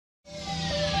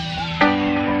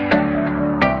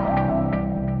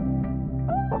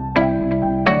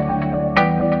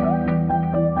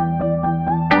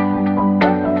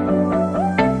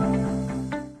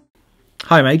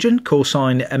Hi, I'm Adrian, call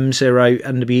sign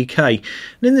M0NWK,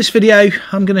 and in this video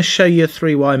I'm going to show you a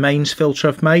 3-wire mains filter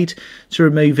I've made to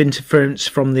remove interference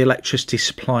from the electricity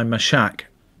supply in my shack.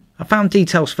 I found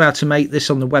details of how to make this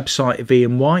on the website of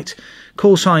Ian White,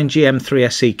 call sign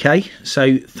GM3SEK,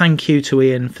 so thank you to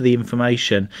Ian for the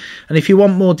information. And if you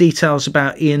want more details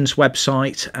about Ian's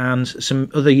website and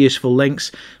some other useful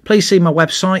links, please see my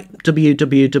website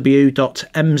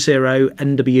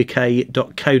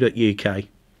www.M0NWK.co.uk.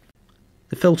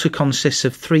 The filter consists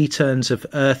of 3 turns of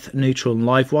earth, neutral and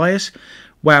live wires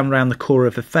wound around the core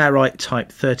of a Fair-Rite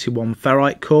type 31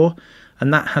 ferrite core,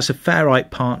 and that has a Fair-Rite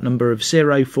part number of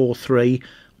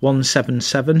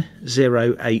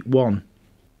 0431777081.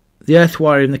 The earth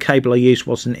wire in the cable I used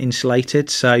wasn't insulated,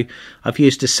 so I've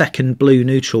used a second blue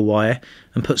neutral wire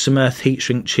and put some earth heat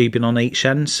shrink tubing on each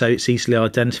end so it's easily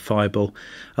identifiable.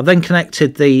 I've then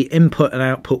connected the input and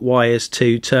output wires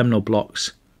to terminal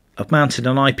blocks. I've mounted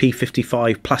an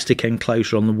IP55 plastic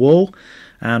enclosure on the wall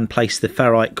and placed the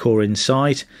ferrite core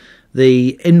inside.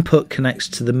 The input connects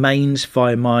to the mains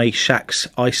via my shack's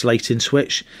isolating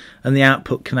switch, and the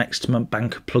output connects to my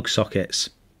bank of plug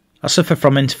sockets. I suffer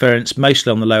from interference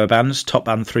mostly on the lower bands, top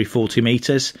band 340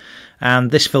 meters, and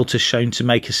this filter is shown to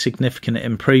make a significant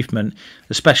improvement,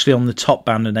 especially on the top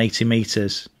band and 80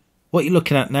 meters. What you're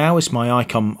looking at now is my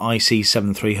ICOM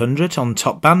IC7300 on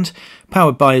top band,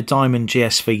 powered by a Diamond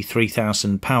GSV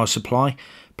 3000 power supply,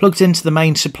 plugged into the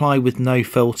main supply with no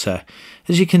filter.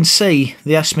 As you can see,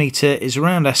 the S meter is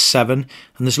around S7 and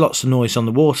there's lots of noise on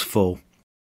the waterfall.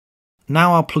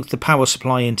 Now I'll plug the power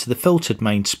supply into the filtered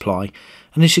main supply,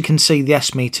 and as you can see, the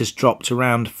S meter's dropped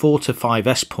around 4 to 5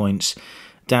 S points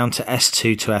down to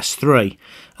S2 to S3,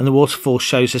 and the waterfall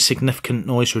shows a significant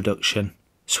noise reduction.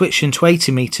 Switching to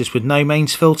 80 meters with no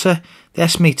mains filter, the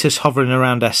S meter's hovering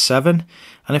around S7,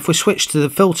 and if we switch to the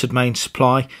filtered mains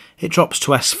supply, it drops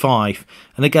to S5,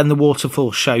 and again the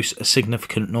waterfall shows a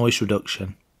significant noise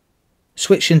reduction.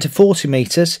 Switching to 40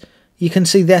 meters, you can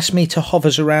see the S meter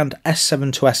hovers around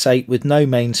S7 to S8 with no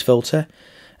mains filter,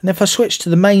 and if I switch to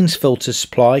the mains filter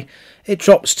supply, it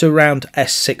drops to around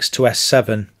S6 to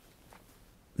S7.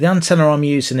 The antenna I'm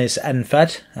using is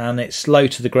end-fed, and it's low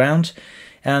to the ground,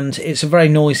 and it's a very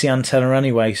noisy antenna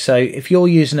anyway, so if you're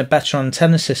using a better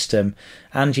antenna system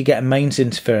and you get a mains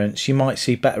interference, you might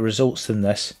see better results than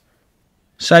this.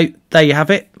 So there you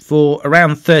have it. For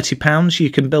around £30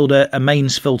 you can build a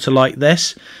mains filter like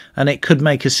this, and it could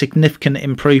make a significant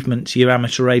improvement to your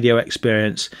amateur radio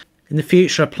experience. In the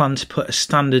future I plan to put a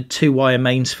standard 2-wire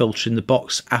mains filter in the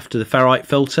box after the ferrite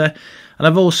filter, and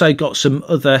I've also got some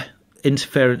other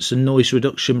interference and noise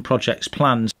reduction projects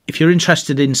planned. If you're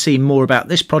interested in seeing more about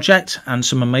this project and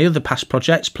some of my other past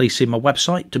projects, please see my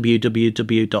website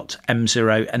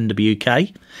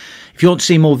www.M0NWK. If you want to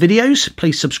see more videos,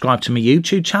 please subscribe to my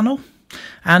YouTube channel,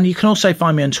 and you can also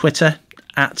find me on Twitter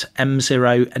at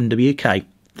M0NWK.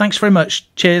 Thanks very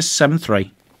much. Cheers,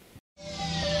 7-3.